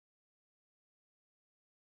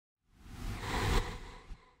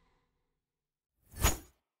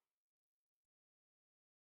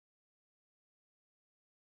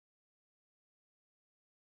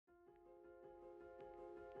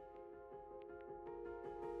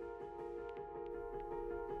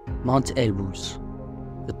Mount Elbrus,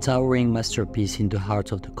 a towering masterpiece in the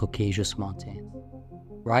heart of the Caucasus Mountains.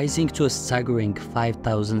 Rising to a staggering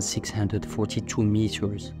 5,642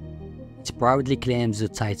 meters, it proudly claims the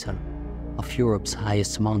title of Europe's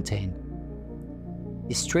highest mountain.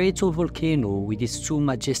 This stratovolcano, with its two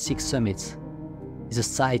majestic summits, is a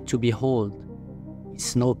sight to behold. Its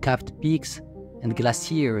snow-capped peaks and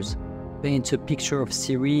glaciers paint a picture of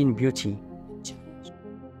serene beauty.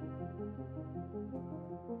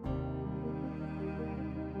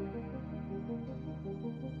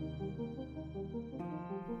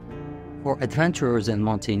 For adventurers and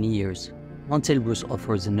mountaineers, Mount Elbrus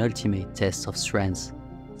offers an ultimate test of strength,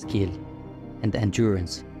 skill, and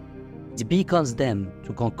endurance. It beckons them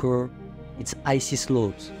to conquer its icy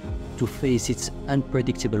slopes, to face its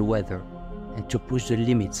unpredictable weather, and to push the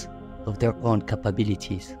limits of their own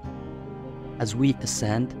capabilities. As we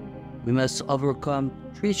ascend, we must overcome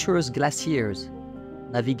treacherous glaciers,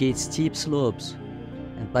 navigate steep slopes,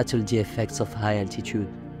 and battle the effects of high altitude.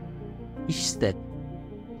 Each step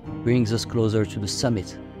brings us closer to the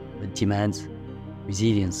summit, but demands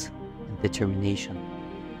resilience and determination.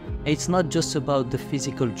 It's not just about the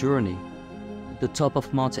physical journey. At the top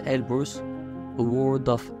of Mount Elbrus, a world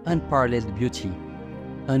of unparalleled beauty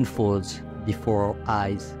unfolds before our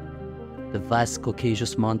eyes. The vast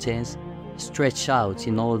Caucasus Mountains stretch out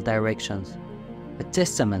in all directions, a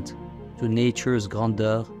testament to nature's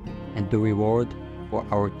grandeur and the reward for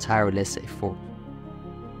our tireless effort.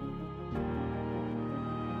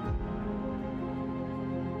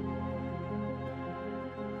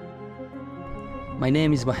 My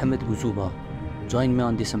name is Bouzoubaa. Join me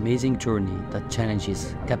on this amazing journey that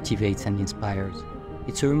challenges, captivates, and inspires.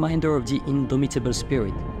 It's a reminder of the indomitable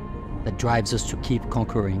spirit that drives us to keep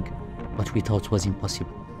conquering what we thought was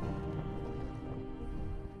impossible.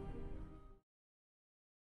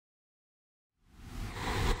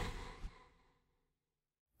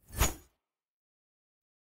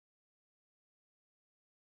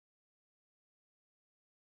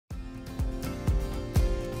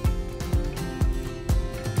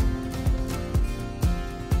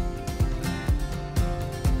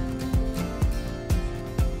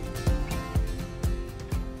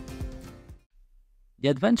 The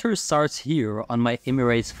adventure starts here on my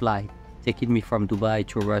Emirates flight, taking me from Dubai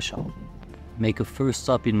to Russia. Make a first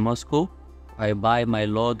stop in Moscow, where I buy my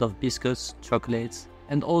load of biscuits, chocolates,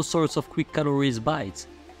 and all sorts of quick calories bites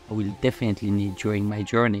I will definitely need during my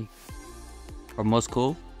journey. From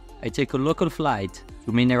Moscow, I take a local flight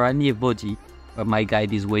to Mineralny Vody, where my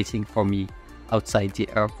guide is waiting for me outside the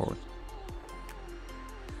airport.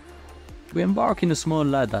 We embark in a small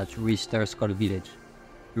Lada to reach Terskol village.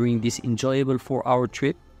 During this enjoyable 4-hour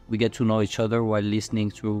trip, we get to know each other while listening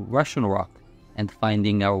to Russian rock and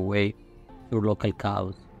finding our way through local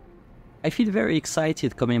cows. I feel very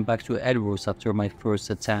excited coming back to Elbrus after my first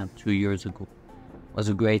attempt 2 years ago. It was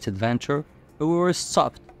a great adventure, but we were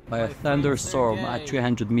stopped by a thunderstorm at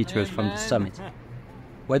 300 meters from the summit.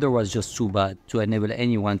 Weather was just too bad to enable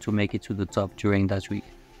anyone to make it to the top during that week.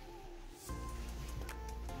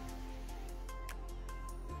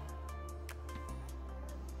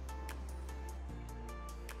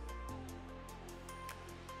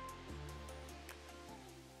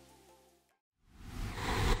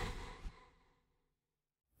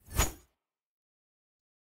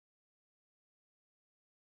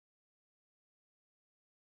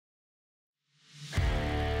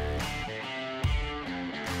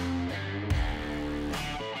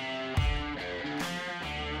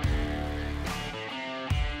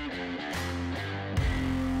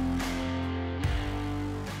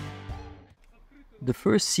 The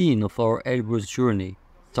first scene of our Elbrus journey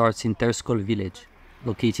starts in Terskol village,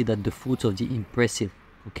 located at the foot of the impressive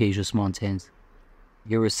Caucasus Mountains.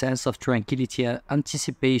 Here a sense of tranquility and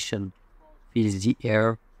anticipation fills the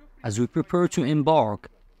air as we prepare to embark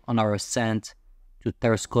on our ascent to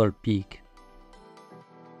Terskol Peak.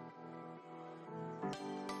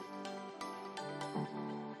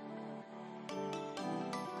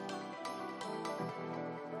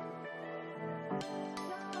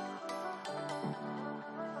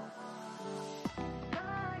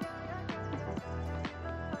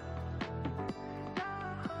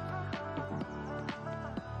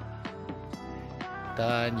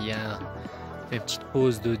 Il y a une petite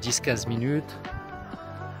pause de 10-15 minutes.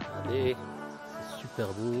 Regardez, c'est super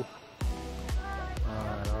beau.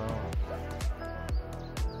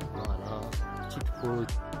 Voilà, petite pause.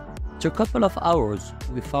 After a couple of hours,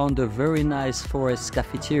 we found a very nice forest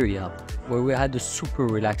cafeteria where we had a super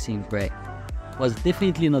relaxing break. It was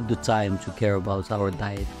definitely not the time to care about our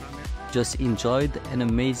diet. Just enjoyed an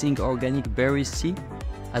amazing organic berry tea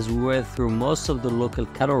as we went through most of the local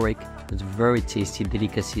caloric but very tasty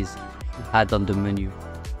delicacies we had on the menu.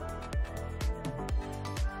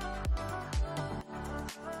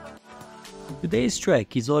 Today's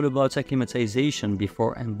trek is all about acclimatization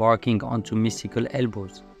before embarking onto mystical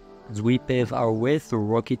Elbrus. As we pave our way through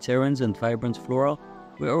rocky terrains and vibrant flora,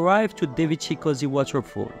 we arrive to Devichi Cozy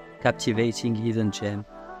Waterfall, captivating hidden gem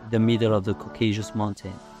in the middle of the Caucasus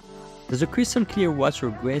Mountain. As the crystal clear water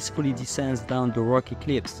gracefully descends down the rocky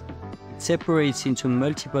cliffs, it separates into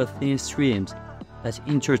multiple thin streams that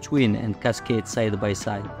intertwine and cascade side by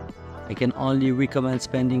side. I can only recommend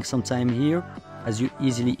spending some time here, as you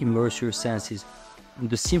easily immerse your senses in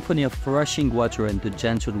the symphony of rushing water and the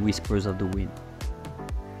gentle whispers of the wind.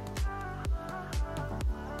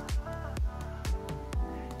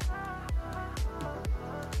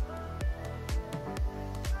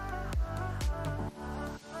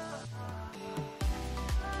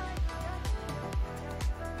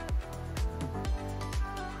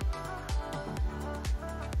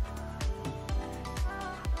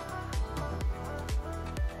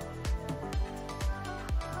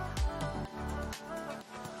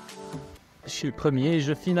 Je suis le premier,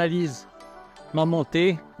 je finalise ma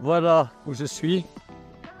montée. Voilà où je suis.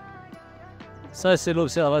 Ça, c'est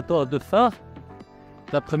l'observatoire de phare.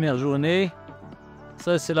 La première journée.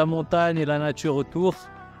 Ça, c'est la montagne et la nature autour.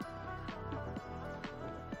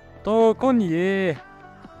 Donc, on y est.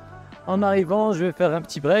 En arrivant, je vais faire un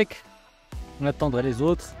petit break. On attendra les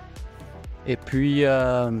autres. Et puis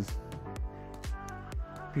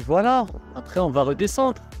voilà. Après, on va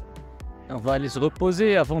redescendre. On va aller se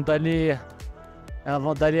reposer avant d'aller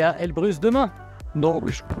à Elbrus demain. Donc,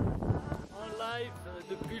 en live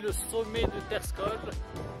depuis le sommet de Terskol.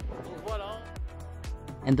 Donc voilà.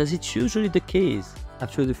 And as it's usually the case,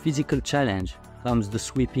 after the physical challenge comes the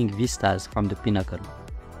sweeping vistas from the pinnacle.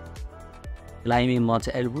 Climbing Mount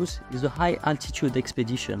Elbrus is a high-altitude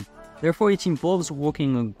expedition, therefore it involves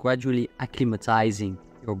working on gradually acclimatizing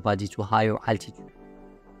your body to higher altitude.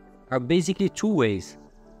 There are basically two ways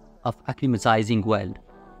of acclimatizing well.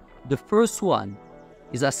 The first one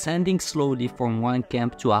is ascending slowly from one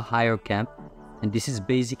camp to a higher camp, and this is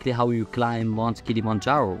basically how you climb Mount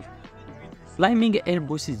Kilimanjaro. Climbing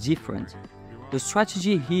Elbrus is different. The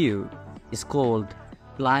strategy here is called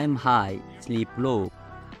climb high, sleep low.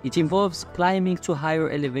 It involves climbing to higher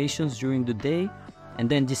elevations during the day and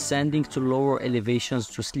then descending to lower elevations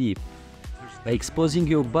to sleep. By exposing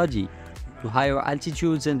your body to higher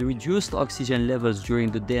altitudes and reduced oxygen levels during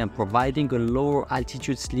the day and providing a lower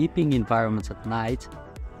altitude sleeping environment at night,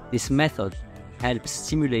 this method helps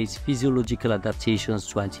stimulate physiological adaptations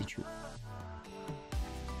to altitude.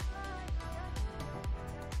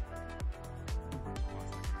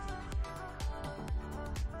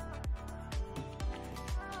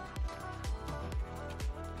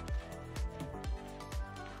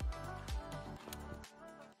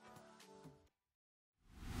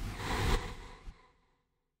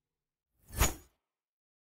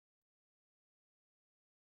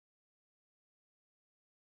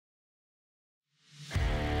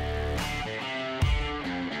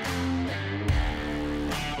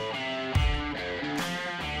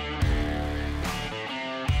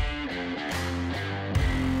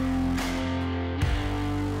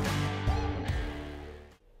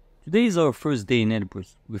 Today is our first day in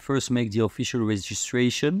Elbrus. We first make the official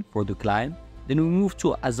registration for the climb, then we move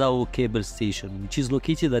to Azao Cable Station, which is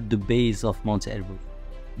located at the base of Mount Elbrus.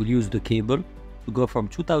 We'll use the cable to go from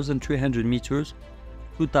 2,300 meters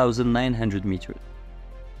to 2,900 meters.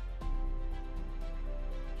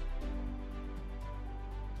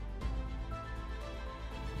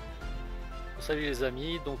 Salut les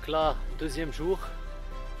amis, donc là, deuxième jour,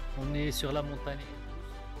 on est sur la montagne.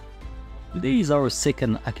 Today is our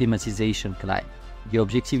second acclimatization climb. The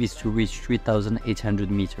objective is to reach 3,800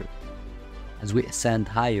 meters. As we ascend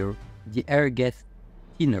higher, the air gets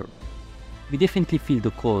thinner. We definitely feel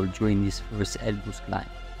the cold during this first Elbrus climb,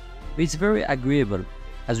 but it's very agreeable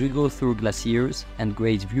as we go through glaciers and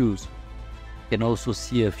great views. You can also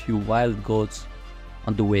see a few wild goats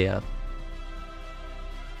on the way up.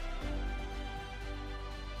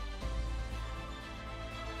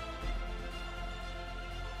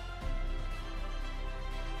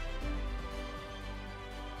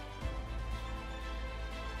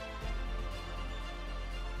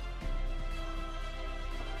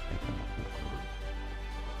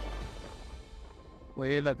 Vous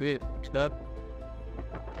voyez la baie club,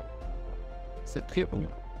 c'est très bon.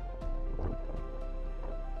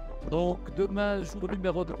 Donc demain, jour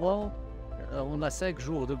numéro 3, on a 5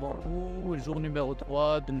 jours devant nous, le jour numéro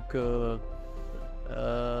 3, donc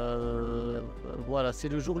voilà, c'est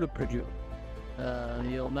le jour le plus dur.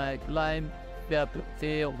 Et on a un climb fait à peu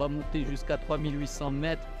près, on va monter jusqu'à 3800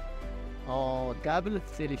 mètres en câble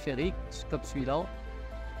téléphérique comme celui-là.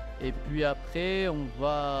 Et puis après, on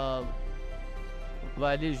va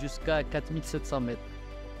aller jusqu'à 4700 mètres.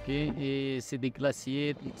 Okay? Et c'est des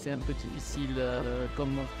glaciers, donc c'est un peu difficile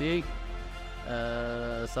comme montée.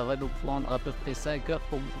 Ça va nous prendre à peu près 5 heures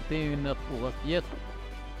pour monter, 1 heure pour revenir.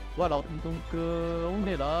 Voilà, donc on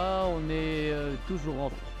est là, on est toujours en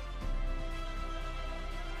forme.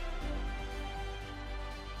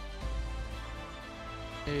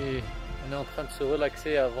 Et on est en train de se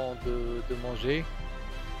relaxer avant de manger.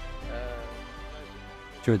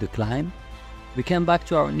 After the climb, we came back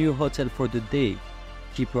to our new hotel for the day,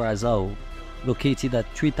 Kipurazao, located at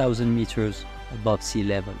 3,000 meters above sea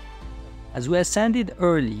level. As we ascended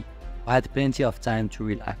early, we had plenty of time to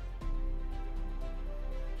relax.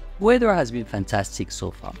 Weather has been fantastic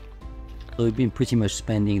so far, so we've been pretty much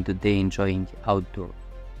spending the day enjoying outdoors.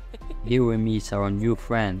 Here we meet our new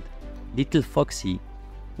friend, Little Foxy,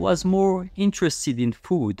 who was more interested in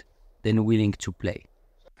food than willing to play.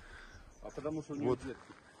 Вот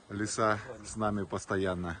лиса с нами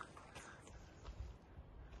постоянно.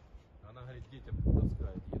 Она говорит, детям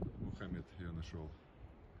таскает, едут. Мухаммед ее нашел.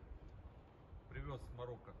 Привез с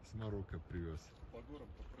Марокко. С Марокко привез. По горам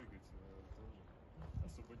попрыгать тоже.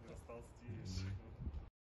 Особо не растолстеешь.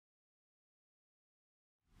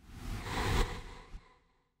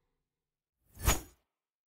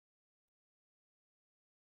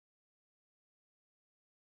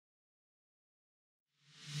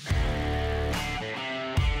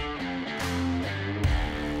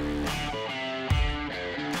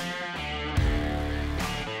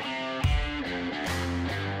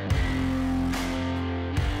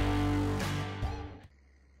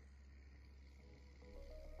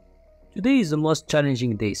 Today is the most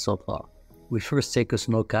challenging day so far. We first take a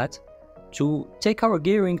snowcat to take our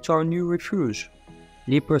gearing to our new refuge,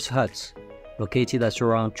 Elbrus Hut, located at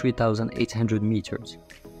around 3,800 meters.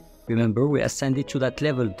 Remember, we ascended to that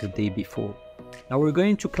level the day before. Now we're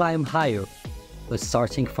going to climb higher, but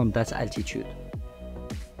starting from that altitude.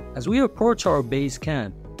 As we approach our base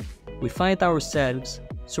camp, we find ourselves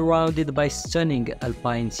surrounded by stunning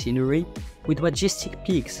alpine scenery with majestic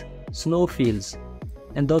peaks, snowfields,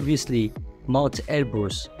 and obviously Mount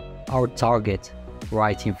Elbrus, our target,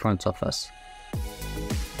 right in front of us.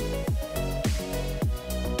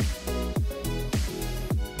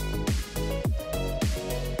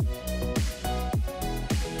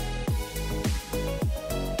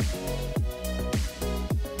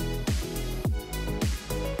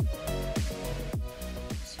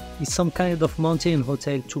 It's some kind of mountain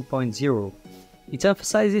hotel 2.0. It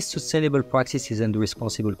emphasizes sustainable practices and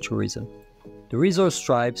responsible tourism. The resort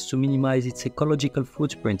strives to minimize its ecological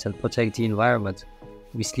footprint and protect the environment.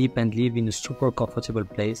 We sleep and live in a super comfortable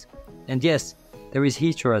place. And yes, there is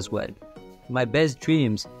heater as well. In my best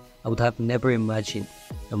dreams, I would have never imagined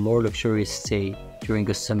a more luxurious stay during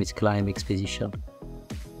a summit climb expedition.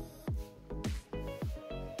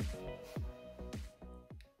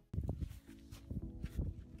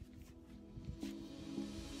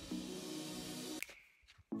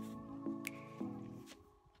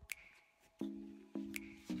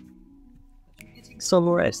 Some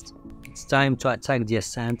rest. It's time to attack the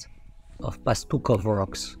ascent of Pastukov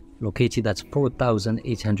Rocks, located at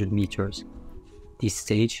 4,800 meters. This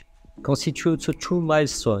stage constitutes a true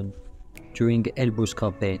milestone during Elbrus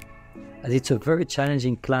campaign, as it's a very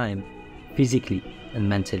challenging climb, physically and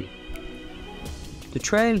mentally. The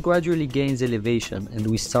trail gradually gains elevation and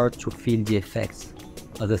we start to feel the effects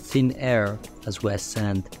of the thin air as we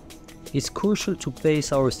ascend. It's crucial to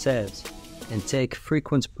pace ourselves and take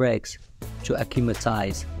frequent breaks to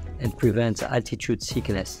acclimatize and prevent altitude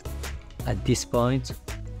sickness. At this point,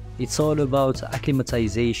 it's all about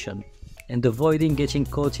acclimatization and avoiding getting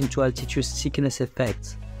caught into altitude sickness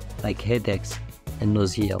effects like headaches and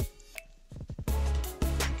nausea.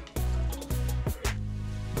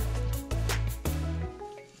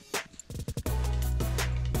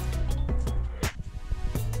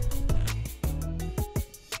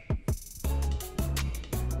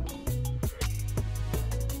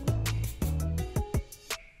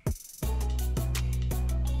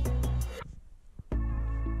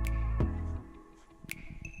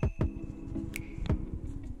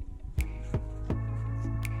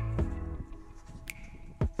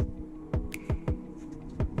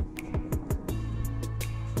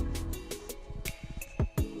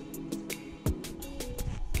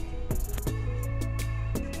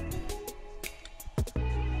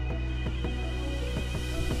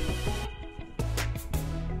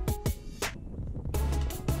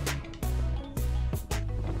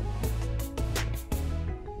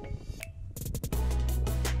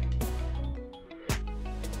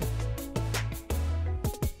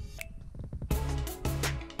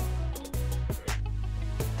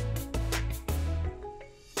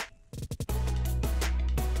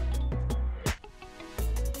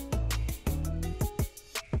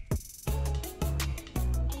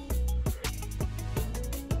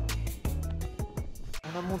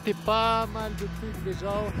 a monté pas mal de trucs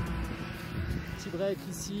déjà. Petit break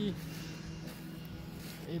ici.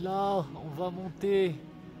 Et là, on va monter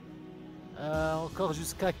encore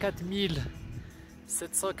jusqu'à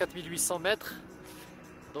 4700-4800 mètres.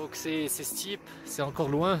 Donc c'est steep, c'est encore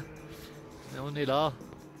loin. Mais on est là.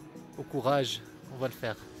 Au courage, on va le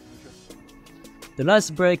faire. The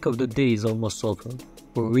last break of the day is almost over.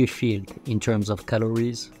 We're refilled in terms of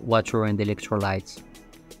calories, water and electrolytes.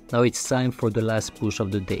 Now it's time for the last push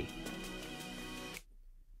of the day.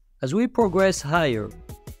 As we progress higher,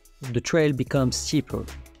 the trail becomes steeper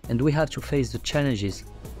and we have to face the challenges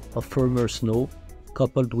of firmer snow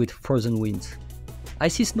coupled with frozen winds.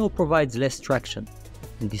 Icy snow provides less traction,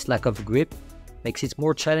 and this lack of grip makes it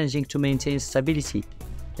more challenging to maintain stability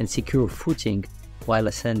and secure footing while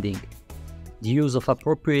ascending. The use of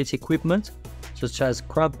appropriate equipment, such as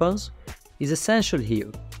crampons, is essential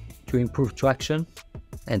here to improve traction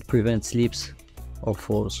and prevent slips or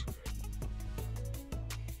falls.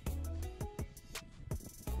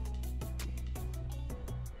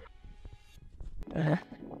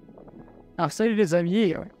 Alors salut les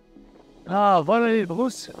amis. Ah voilà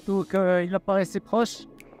l'Elbrus, donc il apparaissait proche.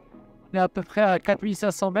 On est à peu près à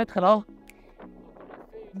 4500 mètres là.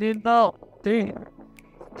 On est là, très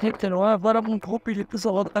loin. Voilà mon groupe, il est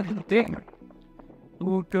toujours en train de monter.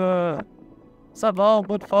 Donc ça va, en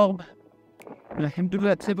bonne forme.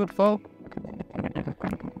 Alhamdoulilah, très bonne forme.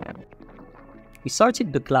 We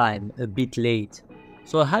started the climb a bit late,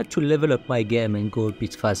 so I had to level up my game and go a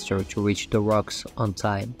bit faster to reach the rocks on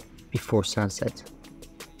time before sunset.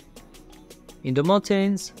 In the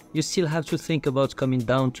mountains, you still have to think about coming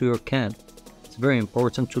down to your camp. It's very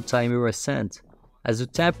important to time your ascent, as the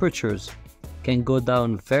temperatures can go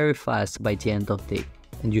down very fast by the end of the day,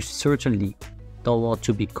 and you certainly don't want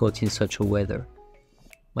to be caught in such a weather.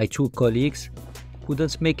 My two colleagues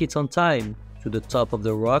couldn't make it on time to the top of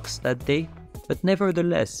the rocks that day, but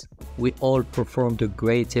nevertheless, we all performed a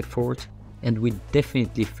great effort and we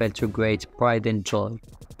definitely felt a great pride and joy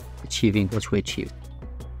achieving what we achieved.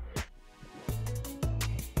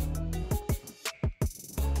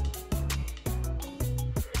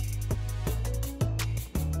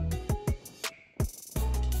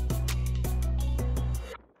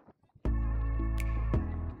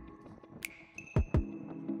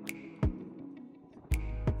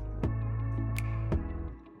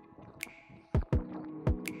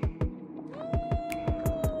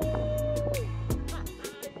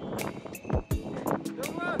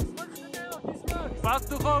 Fast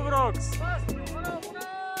to home rocks!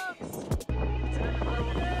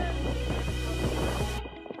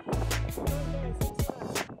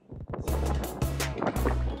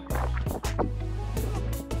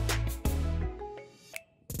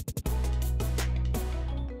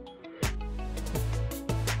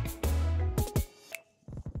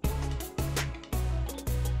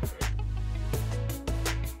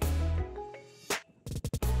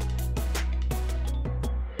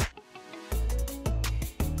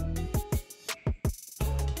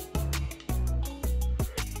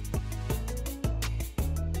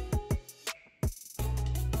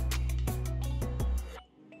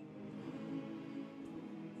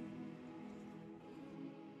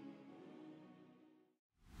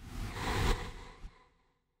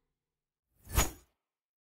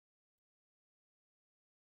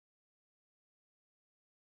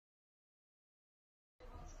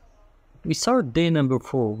 We start day number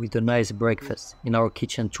 4 with a nice breakfast in our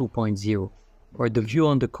kitchen 2.0, where the view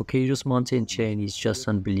on the Caucasus mountain chain is just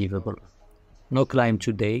unbelievable. No climb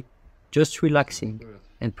today, just relaxing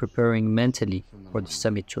and preparing mentally for the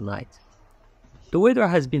summit tonight. The weather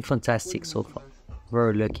has been fantastic so far,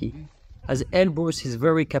 very lucky, as Elbrus is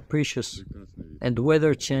very capricious and the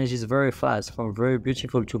weather changes very fast from very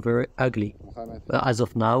beautiful to very ugly. But as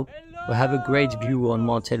of now, we have a great view on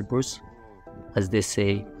Mount Elbrus. As they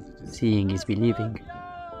say, seeing is believing.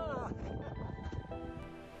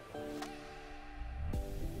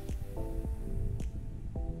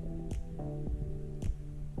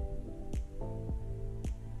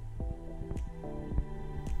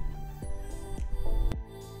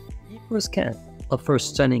 Elbrus Camp offers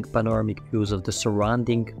stunning panoramic views of the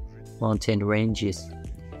surrounding mountain ranges,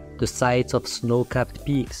 the sights of snow-capped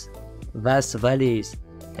peaks, vast valleys,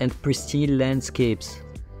 and pristine landscapes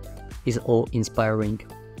is awe-inspiring.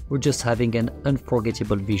 We're just having an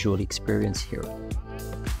unforgettable visual experience here.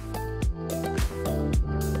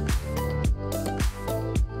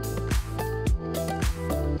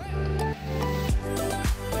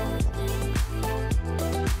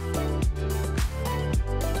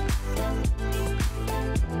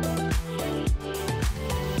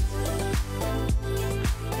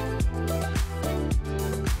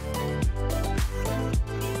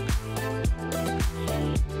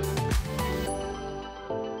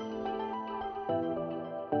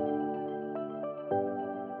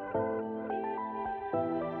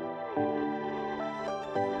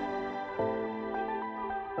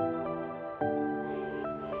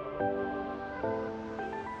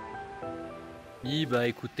 Oui, bah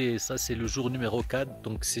écoutez, ça c'est le jour numéro 4,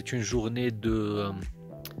 donc c'est une journée de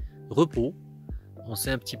repos. On s'est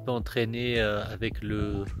un petit peu entraîné avec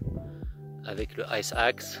le Ice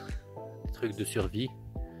Axe, des trucs de survie.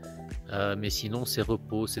 Mais sinon c'est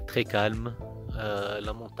repos, c'est très calme,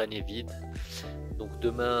 la montagne est vide. Donc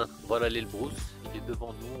demain, voilà l'Elbrus, il est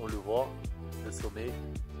devant nous, on le voit, le sommet.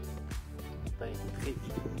 La montagne est très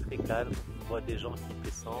vide, très calme, on voit des gens qui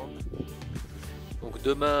descendent. Donc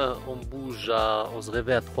demain on bouge on se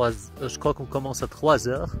réveille à 3, je crois qu'on commence à 3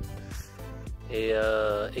 heures. Et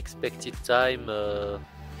expected time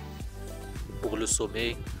pour le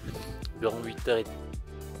sommet, vers 8h30.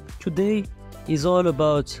 Today is all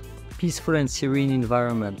about peaceful and serene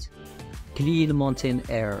environment, clean mountain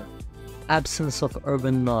air, absence of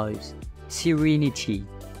urban noise, serenity,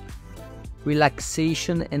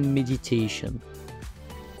 relaxation and meditation.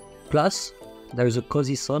 Plus, there's a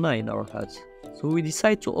cozy sauna in our hut, so we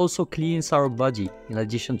decide to also cleanse our body in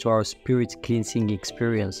addition to our spirit cleansing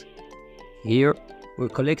experience. Here, we're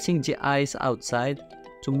collecting the ice outside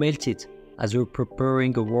to melt it as we're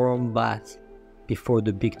preparing a warm bath before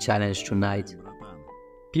the big challenge tonight.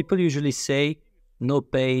 People usually say, no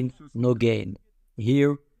pain, no gain.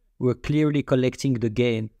 Here, we're clearly collecting the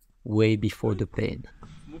gain way before the pain.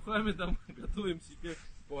 Мухаммедом готовим себе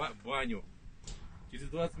баню. Через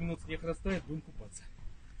 20 минут снег растает, будем купаться.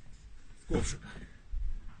 С ковшика.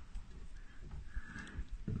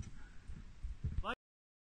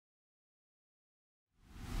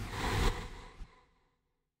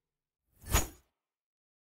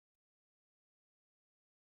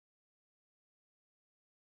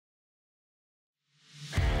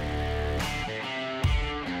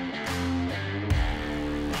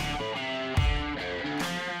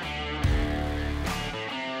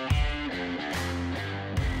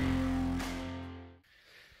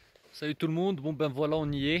 Salut tout le monde, bon ben voilà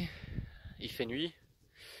on y est, il fait nuit,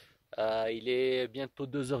 il est bientôt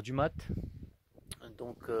 2h du mat,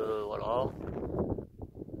 donc voilà,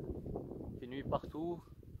 il fait nuit partout,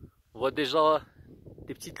 on voit déjà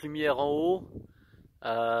des petites lumières en haut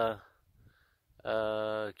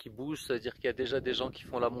qui bougent, c'est-à-dire qu'il y a déjà des gens qui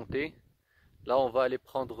font la montée. Là on va aller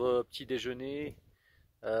prendre petit déjeuner,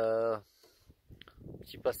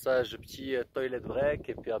 petit passage, petit toilet break,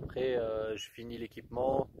 et puis après je finis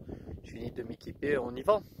l'équipement, je finis de m'équiper, on y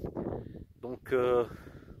va. Donc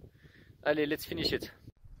allez, let's finish it.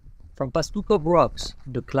 From Pastook of Rocks,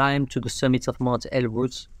 the climb to the summit of Mount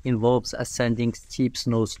Elbrus involves ascending steep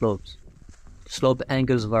snow slopes. Slope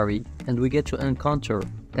angles vary, and we get to encounter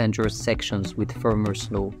dangerous sections with firmer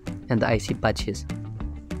snow and icy patches.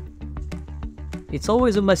 It's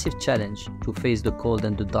always a massive challenge to face the cold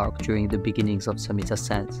and the dark during the beginnings of summit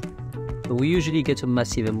ascents, but we usually get a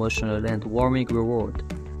massive emotional and warming reward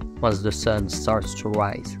once the sun starts to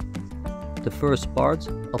rise. The first part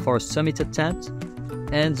of our summit attempt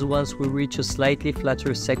ends once we reach a slightly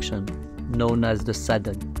flatter section known as the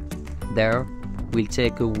saddle. There, we'll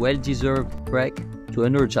take a well-deserved break to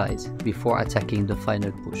energize before attacking the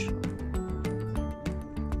final push.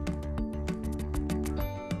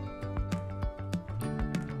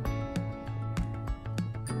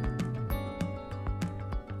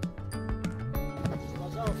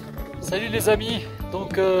 Salut les amis,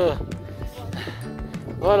 donc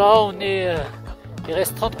voilà, il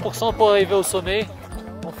reste 30% pour arriver au sommet.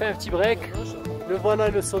 On fait un petit break, le voilà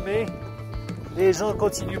le sommet, les gens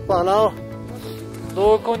continuent par là,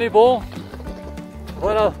 donc on est bon.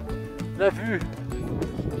 Voilà la vue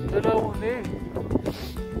de là où on est,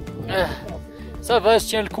 ça va, je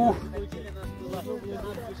tiens le coup,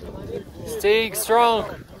 staying strong.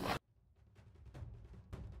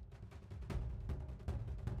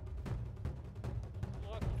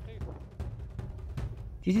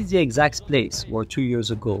 This is the exact place where 2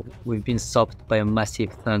 years ago we've been stopped by a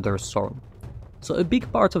massive thunderstorm. So a big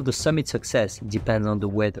part of the summit success depends on the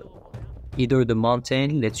weather. Either the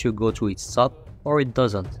mountain lets you go to its top or it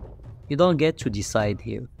doesn't. You don't get to decide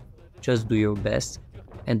here. Just do your best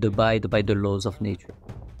and abide by the laws of nature.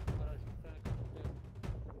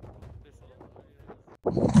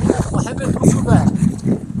 Mohamed Bouzoubaa,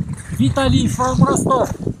 Vitaly from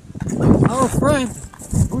Rostov, our friend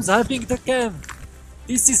who's having the camp.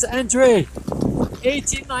 This is Andre,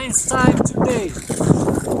 89th time today.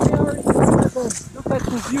 We are in the seven. Look at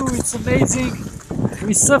the view, it's amazing.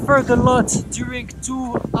 We suffered a lot during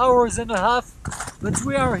 2 hours and a half, but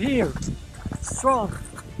we are here, strong,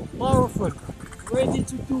 powerful, ready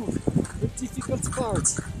to do the difficult part.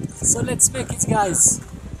 So let's make it, guys.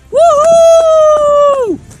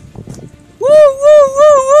 Woohoo! Woo woo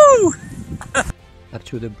woo woo!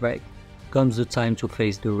 After the break comes the time to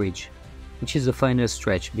face the ridge. which is the final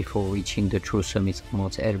stretch before reaching the true summit of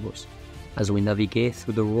Mount Elbrus. As we navigate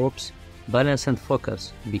through the ropes, balance and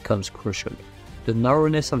focus becomes crucial. The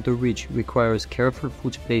narrowness of the ridge requires careful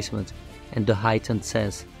foot placement and the heightened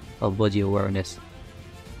sense of body awareness.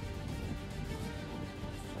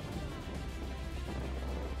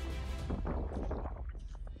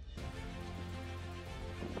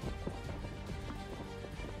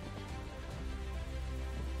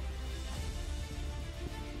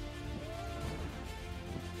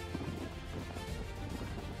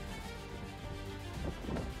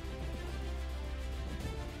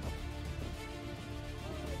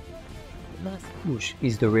 Last push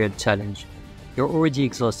is the real challenge. You're already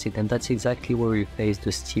exhausted, and that's exactly where you face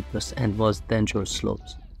the steepest and most dangerous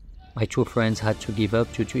slopes. My two friends had to give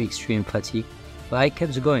up due to extreme fatigue, but I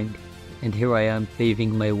kept going, and here I am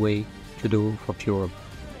paving my way to the roof of Europe.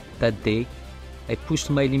 That day, I pushed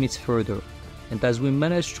my limits further, and as we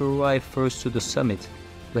managed to arrive first to the summit,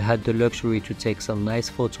 we had the luxury to take some nice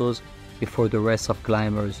photos before the rest of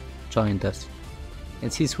climbers joined us.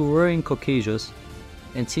 And since we were in Caucasus,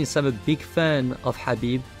 and since I'm a big fan of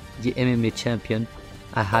Habib, the MMA champion,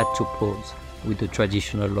 I had to pose with the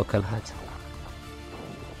traditional local hat.